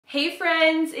Hey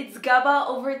friends, it's Gubba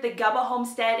over at the Gubba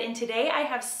Homestead, and today I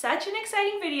have such an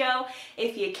exciting video.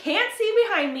 If you can't see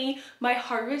behind me, my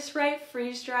harvestright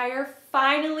freeze dryer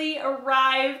finally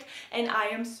arrived and I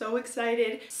am so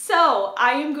excited. So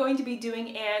I am going to be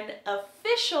doing an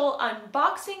official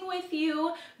unboxing with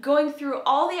you, going through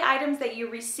all the items that you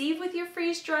receive with your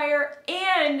freeze dryer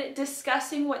and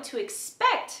discussing what to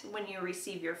expect when you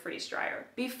receive your freeze dryer.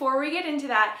 Before we get into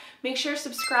that, make sure to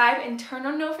subscribe and turn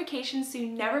on notifications so you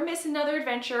never miss another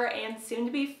adventure and soon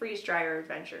to be freeze dryer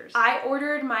adventures. I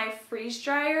ordered my freeze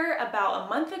dryer about a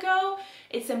month ago.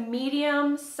 It's a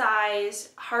medium size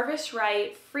harvestright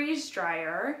freeze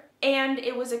dryer and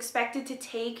it was expected to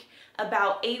take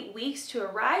about 8 weeks to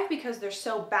arrive because they're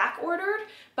so back ordered,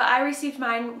 but I received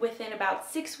mine within about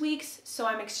 6 weeks, so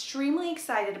I'm extremely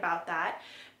excited about that.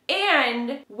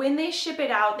 And when they ship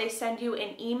it out, they send you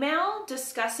an email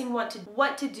discussing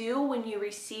what to do when you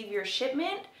receive your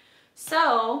shipment.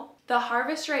 So the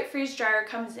harvestright freeze dryer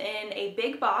comes in a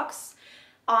big box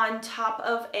on top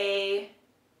of a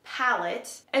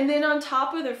pallet, and then on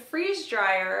top of the freeze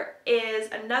dryer is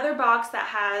another box that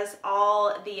has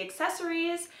all the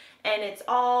accessories and it's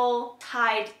all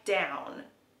tied down.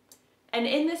 And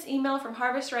in this email from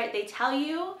Harvestright, they tell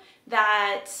you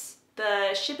that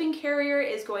the shipping carrier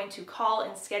is going to call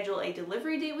and schedule a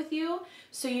delivery date with you,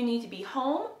 so you need to be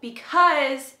home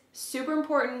because, super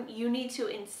important, you need to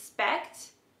inspect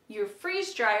your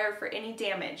freeze dryer for any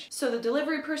damage. So the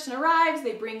delivery person arrives,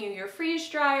 they bring you your freeze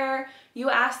dryer, you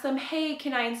ask them, hey,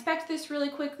 can I inspect this really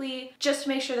quickly just to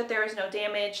make sure that there is no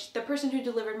damage. The person who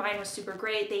delivered mine was super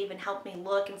great. They even helped me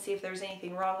look and see if there's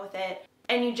anything wrong with it.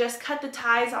 And you just cut the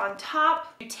ties on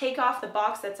top, you take off the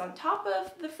box that's on top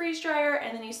of the freeze dryer,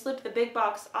 and then you slip the big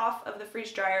box off of the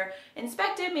freeze dryer,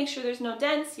 inspect it, make sure there's no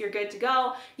dents, you're good to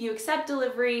go, you accept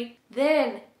delivery.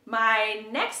 Then my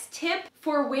next tip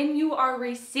for when you are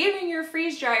receiving your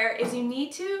freeze dryer is you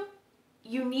need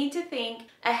to think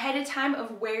ahead of time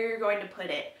of where you're going to put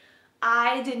it.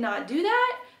 I did not do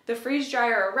that. The freeze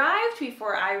dryer arrived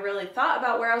before I really thought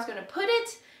about where I was going to put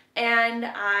it, and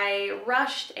I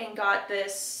rushed and got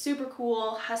this super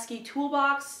cool Husky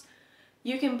toolbox.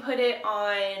 You can put it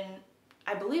on,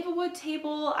 I believe, a wood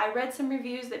table. I read some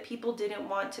reviews that people didn't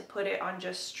want to put it on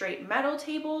just straight metal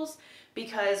tables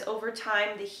because over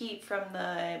time the heat from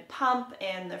the pump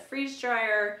and the freeze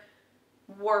dryer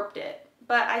warped it.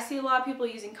 But I see a lot of people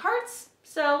using carts,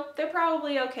 so they're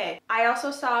probably okay. I also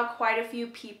saw quite a few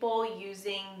people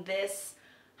using this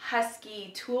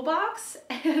Husky toolbox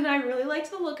and I really like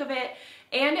the look of it,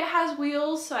 and it has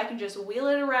wheels so I can just wheel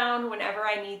it around whenever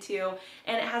I need to,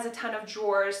 and it has a ton of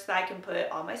drawers that I can put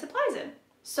all my supplies in.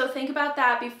 So think about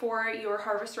that before your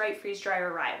harvestright freeze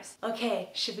dryer arrives. Okay,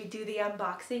 should we do the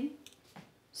unboxing?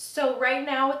 So right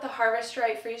now with the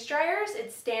harvestright freeze dryers,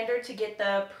 it's standard to get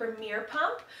the Premier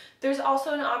pump. There's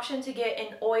also an option to get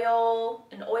an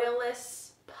oilless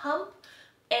pump,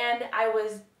 and I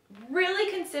was really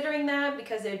considering that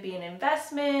because it would be an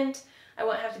investment. I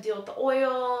wouldn't have to deal with the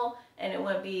oil and it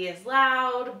wouldn't be as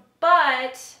loud,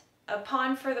 but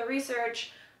upon further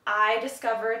research, I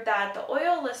discovered that the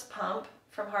oilless pump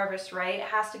from Harvestright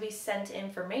has to be sent in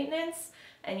for maintenance,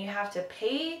 and you have to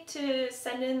pay to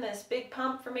send in this big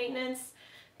pump for maintenance,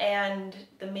 and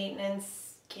the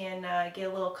maintenance can get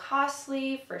a little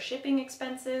costly for shipping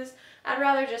expenses. I'd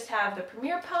rather just have the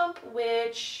Premier pump,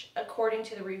 which according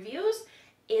to the reviews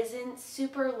isn't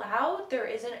super loud. There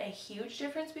isn't a huge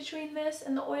difference between this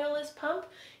and the oilless pump.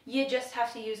 You just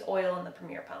have to use oil in the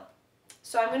Premier pump.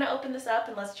 So I'm going to open this up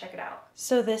and let's check it out.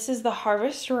 So this is the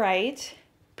Harvestright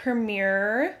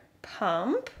Premier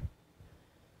pump.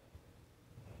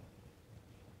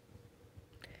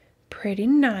 Pretty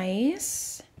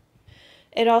nice.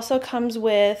 It also comes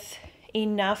with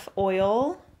enough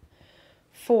oil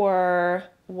for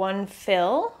one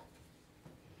fill.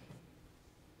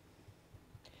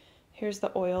 Here's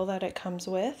the oil that it comes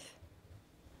with.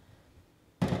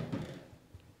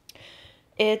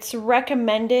 It's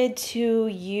recommended to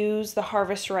use the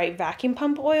Harvestright vacuum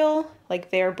pump oil,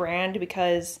 like their brand,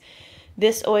 because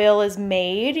this oil is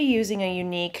made using a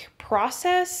unique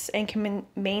process and can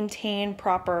maintain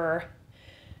proper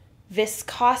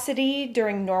viscosity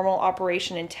during normal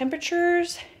operation and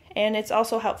temperatures, and it's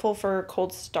also helpful for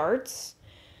cold starts.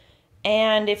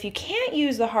 And if you can't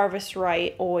use the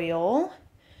Harvestright oil,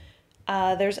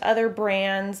 there's other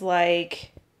brands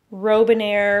like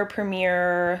Robinair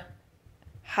Premier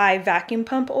High Vacuum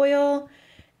Pump Oil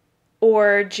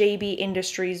or JB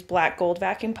Industries Black Gold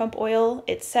Vacuum Pump Oil.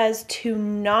 It says to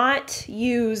not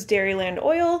use Dairyland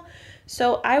oil,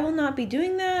 So I will not be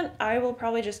doing that. I will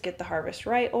probably just get the Harvest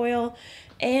Right oil.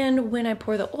 And when I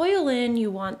pour the oil in,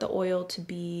 you want the oil to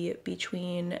be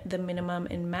between the minimum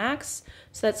and max.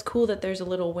 So that's cool that there's a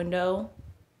little window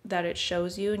that it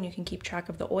shows you and you can keep track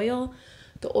of the oil.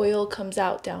 The oil comes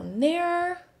out down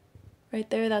there, right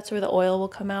there. That's where the oil will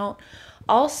come out.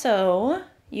 Also,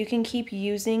 you can keep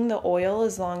using the oil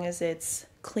as long as it's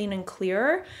clean and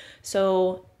clear.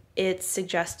 So it's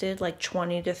suggested like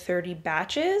 20 to 30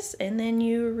 batches and then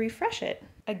you refresh it.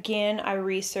 Again, I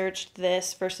researched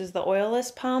this versus the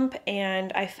oilless pump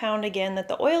and I found again that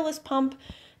the oilless pump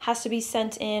has to be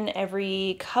sent in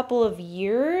every couple of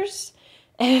years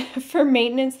for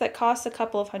maintenance that costs a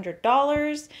couple of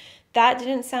 $100s. That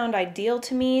didn't sound ideal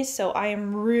to me, so I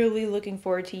am really looking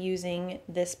forward to using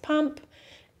this pump,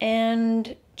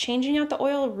 and changing out the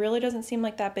oil really doesn't seem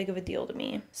like that big of a deal to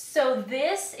me. So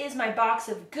this is my box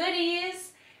of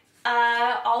goodies,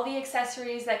 all the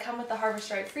accessories that come with the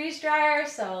Harvestright freeze dryer,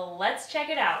 so let's check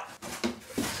it out.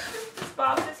 This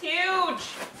box is huge.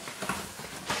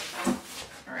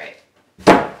 All right.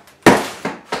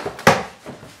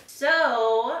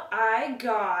 So I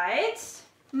got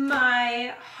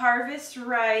my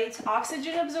Harvestright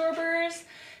oxygen absorbers,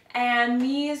 and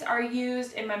these are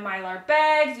used in my Mylar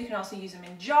bags. You can also use them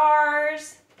in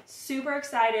jars. Super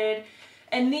excited.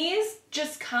 And these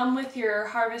just come with your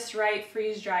Harvestright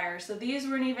freeze dryer. So these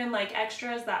weren't even like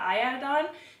extras that I added on.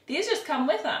 These just come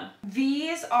with them.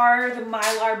 These are the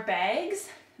Mylar bags,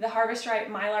 the Harvestright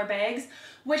Mylar bags,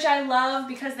 which I love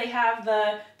because they have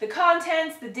the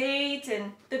contents, the date,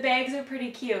 and the bags are pretty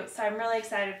cute. So I'm really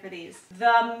excited for these.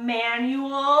 The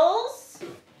manuals,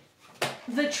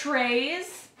 the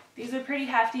trays, these are pretty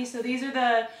hefty. So these are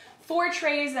the 4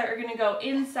 trays that are gonna go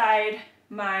inside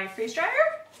my freeze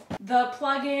dryer. The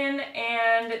plug-in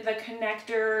and the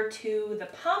connector to the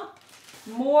pump.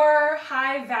 More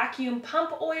high vacuum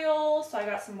pump oil, so I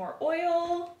got some more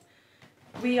oil.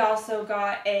 We also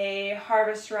got a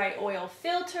Harvestright oil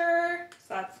filter, so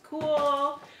that's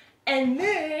cool. And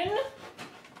then,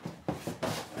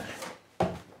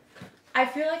 I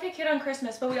feel like a kid on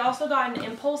Christmas, but we also got an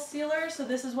impulse sealer, so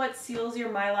this is what seals your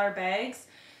Mylar bags,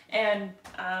 and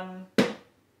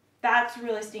that's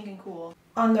really stinking cool.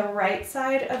 On the right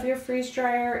side of your freeze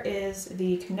dryer is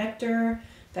the connector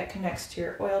that connects to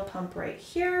your oil pump right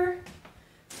here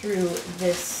through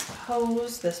this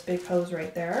hose, this big hose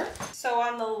right there. So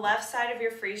on the left side of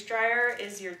your freeze dryer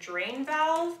is your drain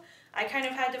valve. I kind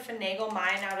of had to finagle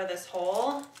mine out of this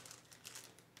hole.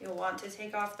 You'll want to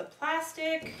take off the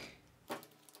plastic.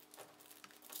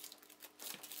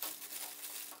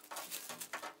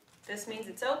 This means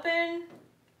it's open,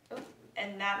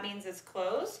 and that means it's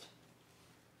closed.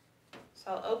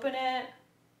 So I'll open it.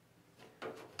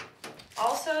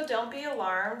 Also, don't be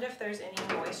alarmed if there's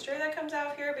any moisture that comes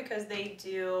out here because they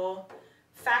do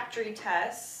factory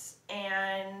tests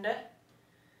and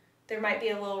there might be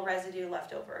a little residue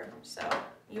left over. So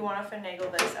you want to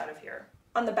finagle this out of here.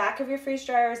 On the back of your freeze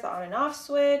dryer is the on and off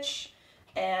switch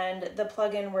and the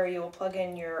plug-in where you will plug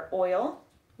in your oil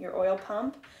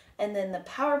pump, and then the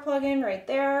power plug-in right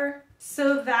there.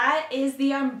 So that is the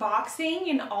unboxing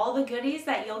and all the goodies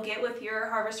that you'll get with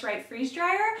your Harvestright freeze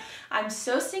dryer. I'm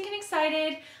so stinking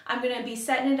excited. I'm gonna be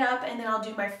setting it up and then I'll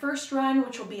do my first run,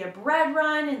 which will be a bread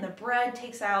run, and the bread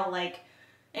takes out like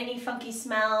any funky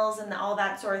smells and all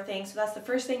that sort of thing. So that's the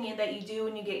first thing that you do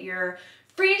when you get your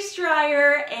freeze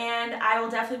dryer, and I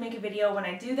will definitely make a video when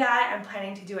I do that. I'm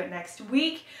planning to do it next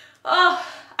week. Oh,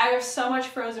 I have so much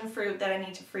frozen fruit that I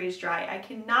need to freeze dry. I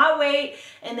cannot wait,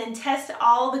 and then test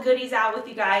all the goodies out with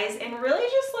you guys and really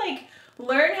just like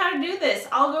learn how to do this.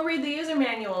 I'll go read the user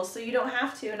manuals so you don't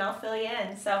have to, and I'll fill you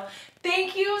in. So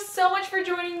thank you so much for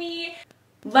joining me.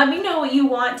 Let me know what you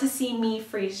want to see me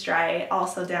freeze dry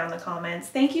also down in the comments.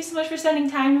 Thank you so much for spending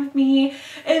time with me,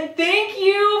 and thank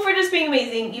you for just being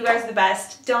amazing. You guys are the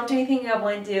best. Don't do anything you don't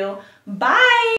want to do. Bye!